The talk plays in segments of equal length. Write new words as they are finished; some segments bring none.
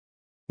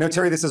Now,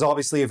 Terry, this is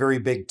obviously a very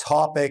big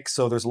topic,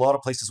 so there's a lot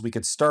of places we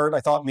could start. I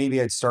thought maybe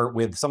I'd start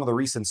with some of the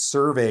recent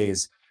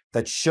surveys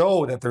that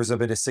show that there's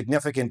been a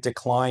significant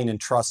decline in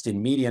trust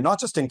in media, not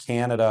just in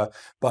Canada,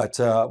 but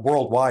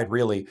worldwide,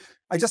 really.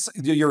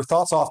 Your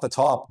thoughts off the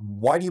top,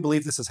 why do you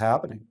believe this is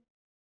happening?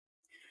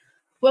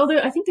 Well,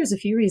 I think there's a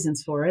few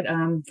reasons for it.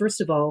 First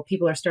of all,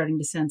 people are starting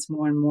to sense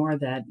more and more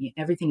that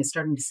everything is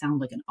starting to sound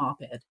like an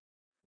op-ed.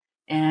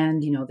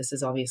 And, this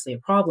is obviously a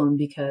problem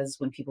because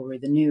when people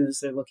read the news,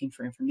 they're looking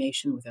for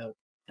information without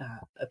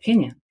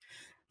opinion.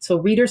 So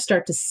readers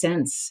start to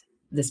sense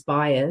this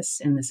bias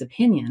and this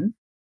opinion.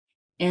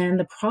 And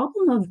the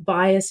problem of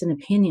bias and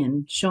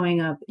opinion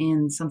showing up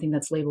in something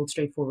that's labeled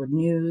straightforward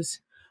news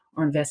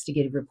or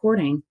investigative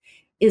reporting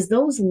is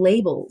those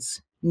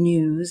labels,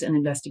 news and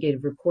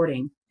investigative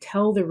reporting,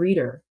 tell the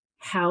reader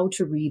how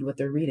to read what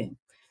they're reading.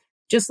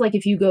 Just like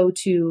if you go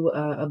to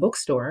a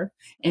bookstore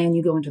and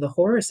you go into the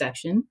horror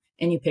section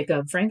and you pick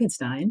up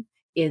Frankenstein,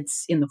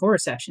 it's in the horror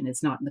section,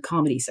 it's not in the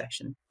comedy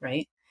section,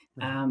 right?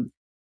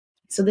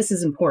 So this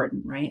is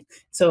important, right?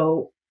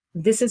 So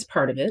this is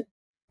part of it.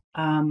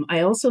 I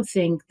also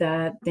think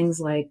that things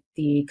like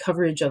the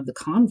coverage of the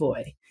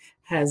convoy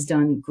has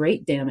done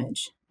great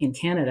damage in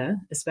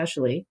Canada,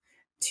 especially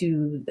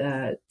to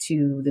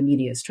the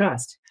media's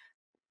trust.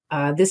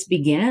 This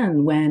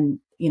began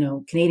when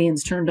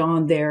Canadians turned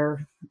on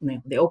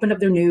they opened up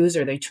their news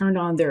or they turned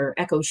on their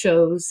Echo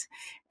shows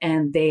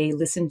and they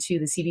listened to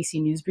the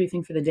CBC news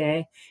briefing for the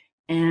day.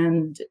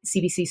 And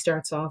CBC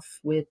starts off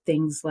with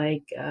things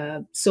like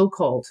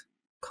so-called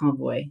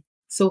convoy,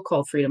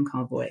 so-called freedom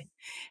convoy.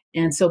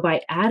 And so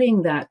by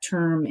adding that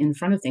term in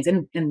front of things,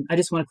 and I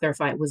just want to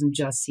clarify, it wasn't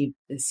just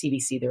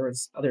CBC, there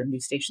was other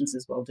news stations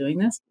as well doing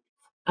this.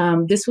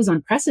 This was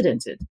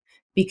unprecedented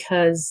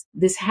because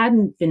this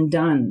hadn't been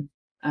done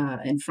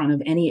in front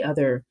of any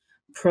other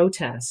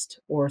protest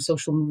or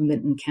social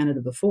movement in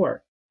Canada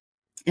before.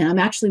 And I'm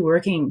actually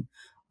working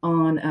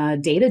on a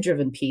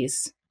data-driven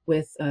piece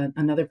with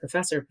another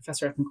professor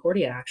at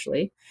Concordia,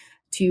 actually,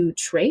 to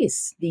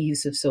trace the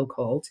use of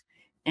so-called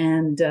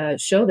and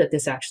show that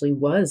this actually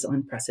was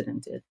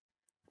unprecedented.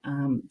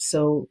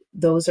 So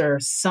those are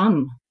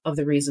some of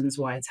the reasons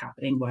why it's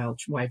happening,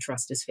 why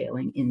trust is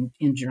failing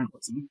in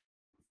journalism.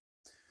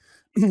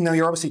 Now,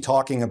 you're obviously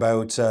talking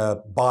about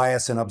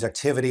bias and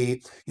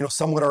objectivity.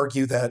 Some would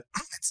argue that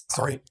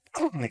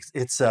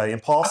it's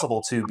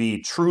impossible to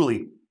be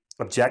truly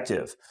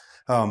objective.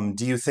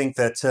 Do you think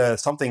that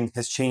something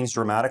has changed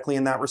dramatically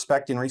in that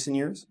respect in recent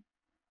years?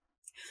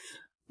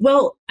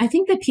 Well, I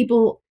think that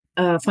people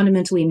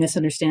fundamentally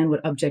misunderstand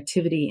what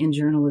objectivity in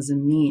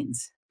journalism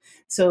means.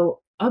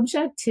 So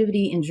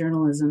objectivity in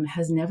journalism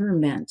has never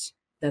meant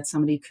that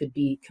somebody could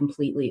be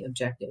completely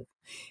objective.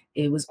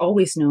 It was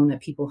always known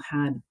that people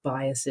had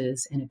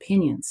biases and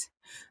opinions.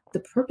 The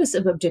purpose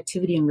of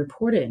objectivity in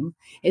reporting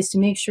is to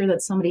make sure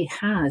that somebody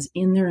has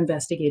in their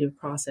investigative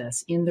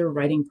process, in their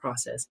writing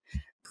process,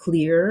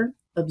 clear,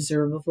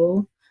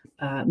 observable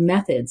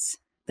methods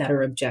that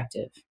are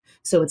objective.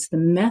 So it's the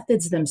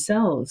methods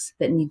themselves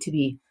that need to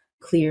be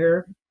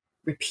clear,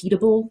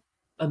 repeatable,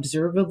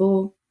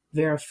 observable,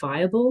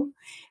 verifiable.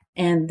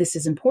 And this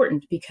is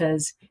important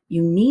because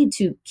you need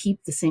to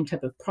keep the same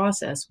type of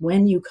process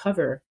when you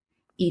cover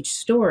each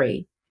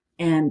story.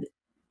 And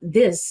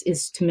this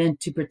is meant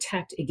to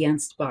protect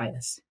against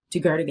bias, to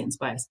guard against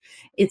bias.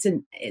 It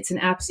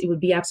would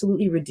be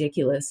absolutely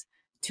ridiculous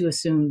to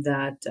assume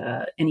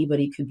that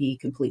anybody could be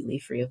completely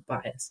free of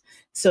bias.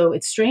 So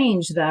it's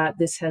strange that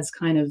this has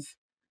kind of,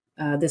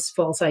 this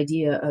false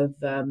idea of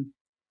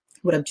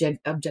what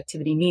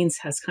objectivity means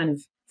has kind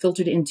of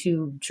filtered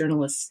into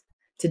journalists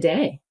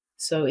today.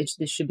 So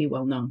this should be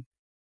well known.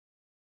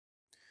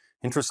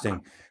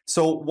 Interesting.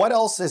 So what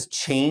else has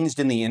changed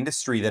in the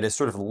industry that is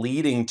sort of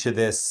leading to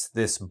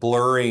this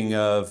blurring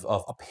of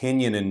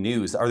opinion and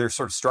news? Are there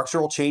sort of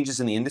structural changes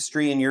in the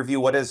industry in your view?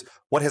 What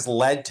has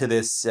led to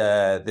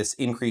this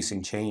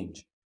increasing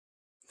change?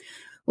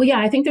 Well,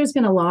 yeah, I think there's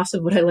been a loss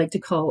of what I like to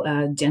call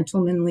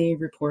gentlemanly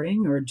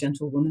reporting or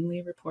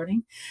gentlewomanly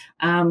reporting.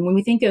 When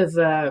we think of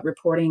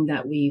reporting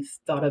that we've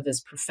thought of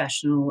as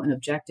professional and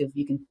objective,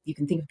 you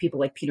can think of people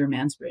like Peter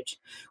Mansbridge.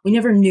 We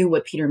never knew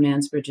what Peter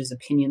Mansbridge's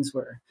opinions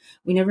were.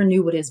 We never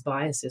knew what his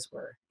biases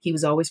were. He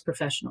was always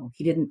professional.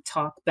 He didn't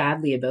talk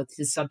badly about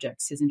his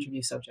subjects, his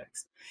interview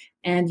subjects.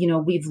 And,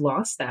 we've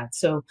lost that.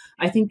 So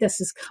I think this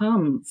has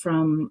come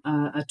from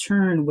a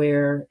turn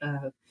where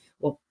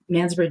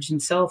Mansbridge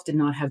himself did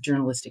not have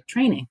journalistic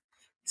training.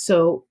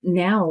 So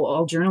now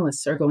all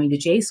journalists are going to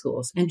J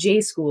schools, and J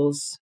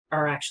schools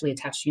are actually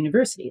attached to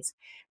universities.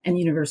 And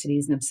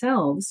universities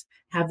themselves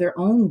have their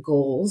own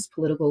goals,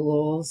 political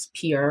goals,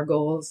 PR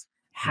goals,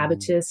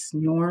 habitus,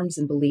 norms,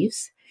 and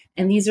beliefs.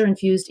 And these are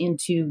infused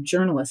into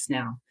journalists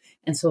now.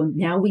 And so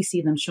now we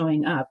see them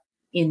showing up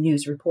in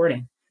news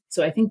reporting.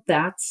 So I think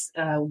that's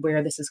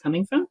where this is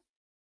coming from.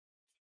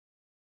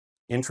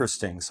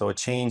 Interesting. So a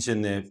change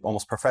in the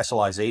almost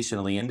professionalization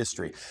of the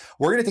industry.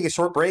 We're going to take a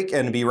short break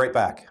and be right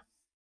back.